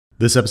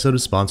This episode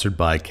is sponsored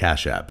by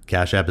Cash App.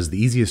 Cash App is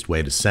the easiest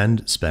way to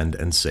send, spend,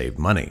 and save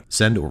money.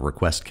 Send or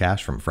request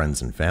cash from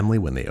friends and family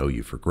when they owe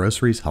you for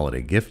groceries,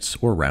 holiday gifts,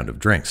 or a round of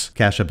drinks.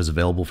 Cash App is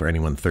available for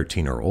anyone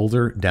 13 or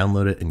older.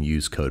 Download it and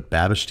use code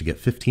Babish to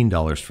get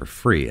 $15 for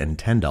free, and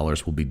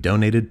 $10 will be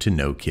donated to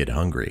No Kid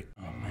Hungry.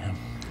 Oh, man.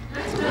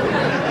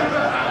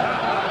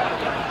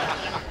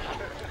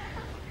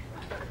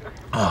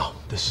 Oh,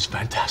 this is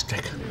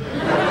fantastic.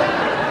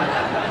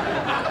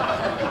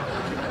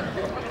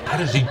 How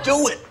does he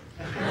do it?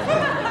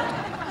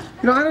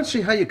 You know, I don't see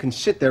how you can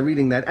sit there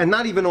reading that and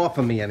not even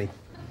offer me any.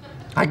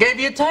 I gave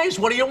you a taste.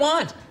 What do you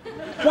want?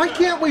 Why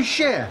can't we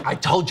share? I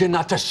told you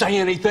not to say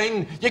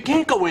anything. You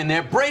can't go in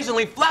there,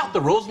 brazenly flout the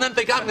rules, and then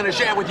think I'm going to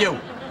share with you.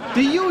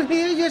 Do you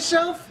hear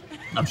yourself?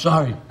 I'm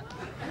sorry.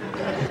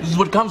 This is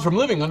what comes from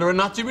living under a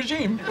Nazi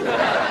regime.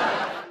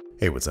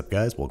 Hey, what's up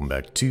guys? Welcome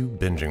back to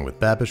Binging with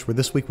Babish, where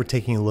this week we're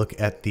taking a look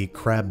at the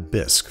crab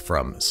bisque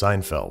from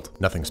Seinfeld.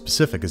 Nothing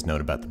specific is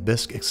known about the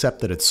bisque, except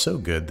that it's so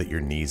good that your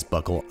knees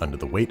buckle under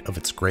the weight of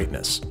its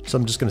greatness. So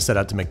I'm just going to set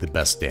out to make the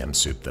best damn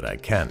soup that I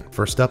can.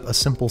 First up, a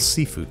simple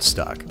seafood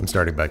stock. I'm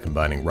starting by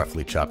combining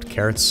roughly chopped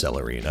carrots,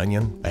 celery, and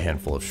onion, a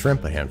handful of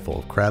shrimp, a handful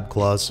of crab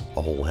claws,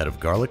 a whole head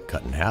of garlic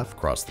cut in half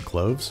across the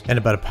cloves, and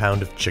about a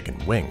pound of chicken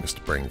wings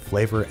to bring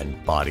flavor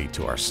and body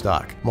to our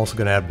stock. I'm also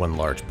going to add one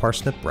large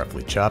parsnip,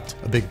 roughly chopped,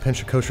 a big pinch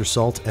of kosher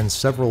salt, and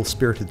several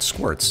spirited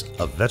squirts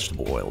of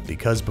vegetable oil,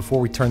 because before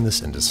we turn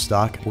this into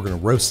stock, we're going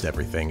to roast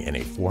everything in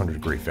a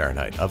 400-degree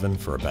Fahrenheit oven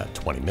for about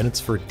 20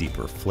 minutes for a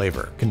deeper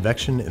flavor.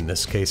 Convection in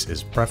this case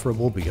is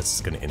preferable because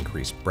it's going to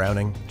increase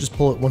browning. Just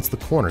pull it once the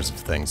corners of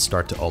things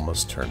start to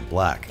almost turn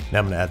black. Now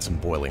I'm going to add some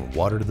boiling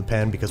water to the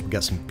pan because we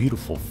got some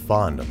beautiful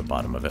fond on the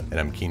bottom of it,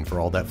 and I'm keen for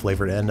all that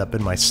flavor to end up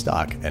in my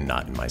stock and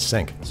not in my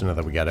sink. So now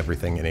that we got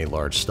everything in a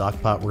large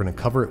stock pot, we're going to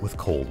cover it with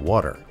cold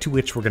water, to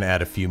which we're going to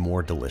add a few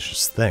more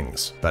delicious things.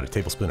 About a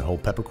tablespoon of whole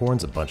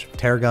peppercorns, a bunch of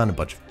tarragon, a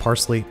bunch of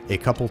parsley, a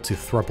couple to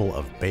thruple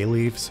of bay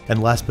leaves,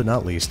 and last but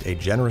not least, a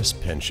generous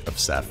pinch of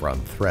saffron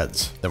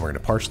threads. Then we're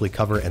going to partially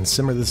cover and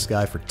simmer this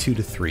guy for 2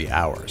 to 3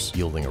 hours,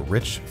 yielding a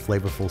rich,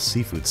 flavorful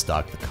seafood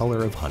stock the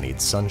color of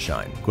honeyed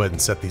sunshine. Go ahead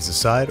and set these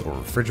aside or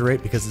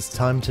refrigerate because it's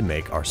time to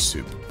make our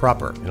soup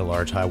proper. In a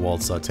large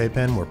high-walled saute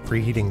pan, we're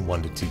preheating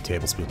 1 to 2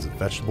 tablespoons of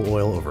vegetable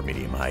oil over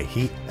medium-high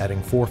heat,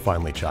 adding 4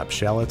 finely chopped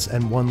shallots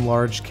and 1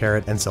 large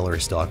carrot and celery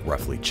stalk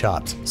roughly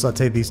chopped.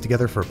 Saute these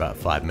together for about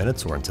 5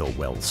 minutes or until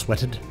well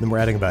sweated. Then we're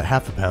adding about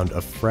half a pound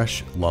of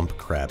fresh lump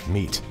crab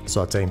meat,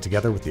 sauteing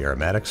together with the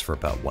aromatics for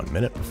about 1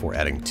 minute before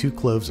adding 2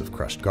 cloves of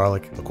crushed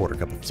garlic, a quarter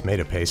cup of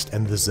tomato paste,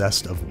 and the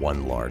zest of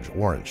 1 large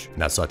orange.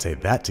 Now saute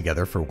that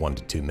together for 1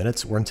 to 2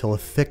 minutes or until a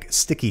thick,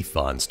 sticky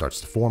fond starts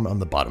to form on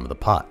the bottom of the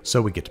pot,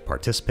 so we get to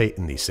participate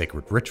in the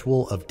sacred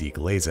ritual of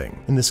deglazing.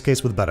 In this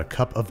case with about a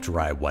cup of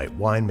dry white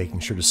wine,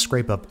 making sure to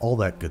scrape up all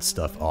that good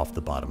stuff off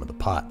the bottom of the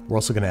pot. We're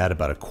also going to add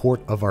about a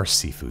quart of our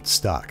seafood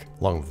stock,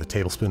 along with a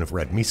tablespoon of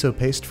red miso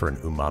paste for an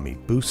umami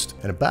boost,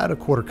 and about a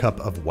quarter cup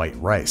of white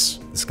rice.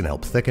 This is going to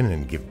help thicken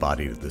and give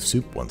body to the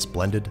soup once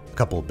blended, a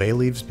couple of bay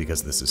leaves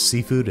because this is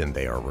seafood and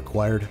they are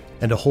required,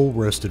 and a whole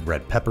roasted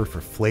red pepper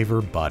for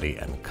flavor, body,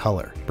 and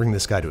color. Bring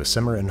this guy to a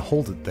simmer and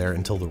hold it there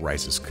until the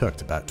rice is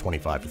cooked, about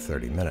 25 to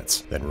 30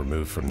 minutes. Then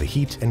remove from the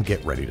heat and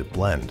get ready to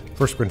blend.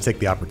 First, we're going to take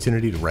the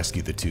opportunity to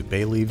rescue the 2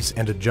 bay leaves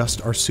and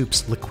adjust our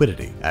soup's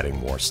liquidity, adding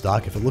more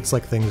stock if it looks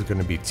like things are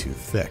going to be too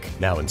thick.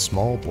 Now in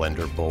small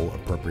blender bowl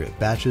appropriate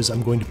batches,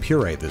 I'm going to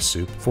puree this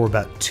soup for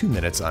about 2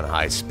 minutes on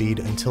high speed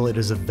until it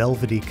is a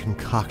velvety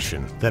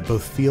concoction that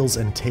both feels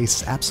and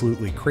tastes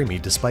absolutely creamy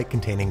despite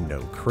containing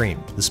no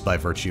cream. This is by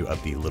virtue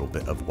of the little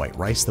bit of white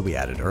rice that we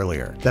added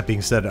earlier. That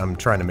being said, I'm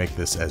trying to make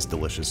this as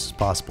delicious as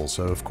possible,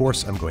 so of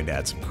course I'm going to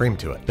add some cream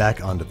to it.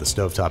 Back onto the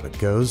stovetop it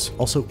goes.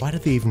 Also, why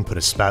did they even put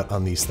a spout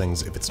on these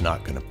things if it's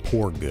not going to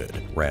pour good?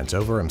 Rant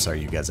over, I'm sorry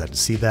you guys had to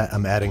see that.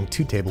 I'm adding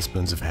 2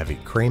 tablespoons of heavy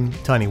cream,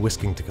 tiny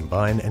whisking to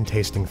combine, and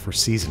tasting for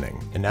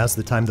seasoning. And now's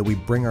the time that we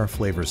bring our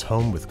flavors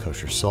home with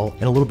kosher salt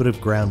and a little bit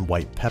of ground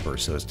white pepper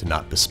so as to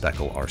not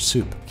bespeckle our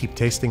soup. Keep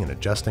tasting and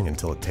adjusting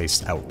until it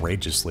tastes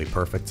outrageously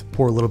perfect.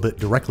 Pour a little bit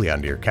directly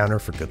onto your counter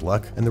for good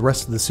luck, and the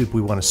rest of the soup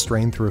we want to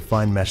strain through a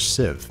fine mesh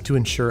sieve to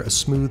ensure a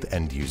smooth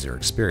end-user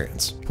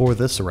experience. Pour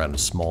this around a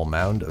small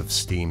mound of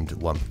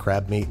steamed lump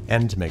crab meat,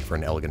 and to make for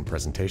an elegant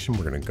presentation,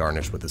 we're going to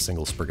garnish with a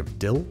single sprig of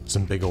dill,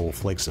 some big old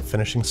flakes of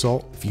finishing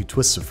salt, a few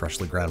twists of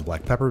freshly ground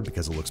black pepper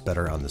because it looks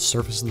better on the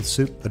surface of the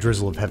soup, a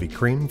drizzle of heavy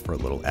cream for a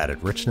little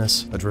added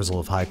richness, a drizzle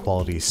of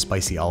high-quality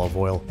spicy olive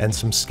oil, and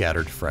some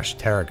scattered fresh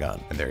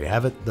tarragon. And there you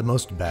have it, the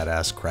most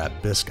badass crab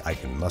bisque I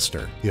can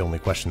muster. The only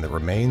question that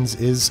remains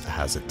is,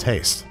 how's it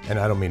taste? And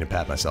I don't mean to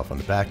pat myself on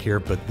the back here,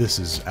 but this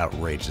is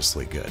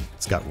outrageously good.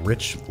 It's got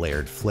rich,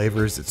 layered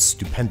flavors, it's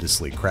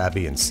stupendously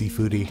crabby and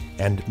seafoody,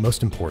 and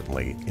most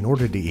importantly, in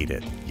order to eat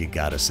it, you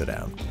gotta sit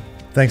down.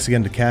 Thanks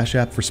again to Cash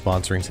App for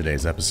sponsoring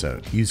today's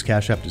episode. Use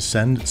Cash App to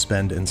send,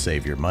 spend, and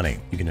save your money.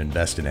 You can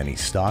invest in any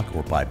stock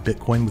or buy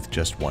Bitcoin with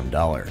just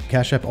 $1.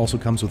 Cash App also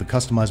comes with a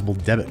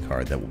customizable debit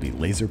card that will be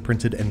laser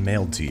printed and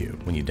mailed to you.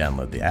 When you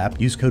download the app,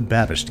 use code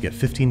Babish to get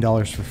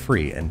 $15 for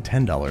free, and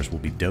 $10 will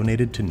be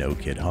donated to No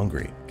Kid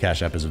Hungry.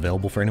 Cash App is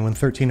available for anyone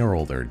 13 or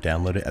older.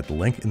 Download it at the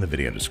link in the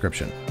video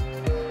description.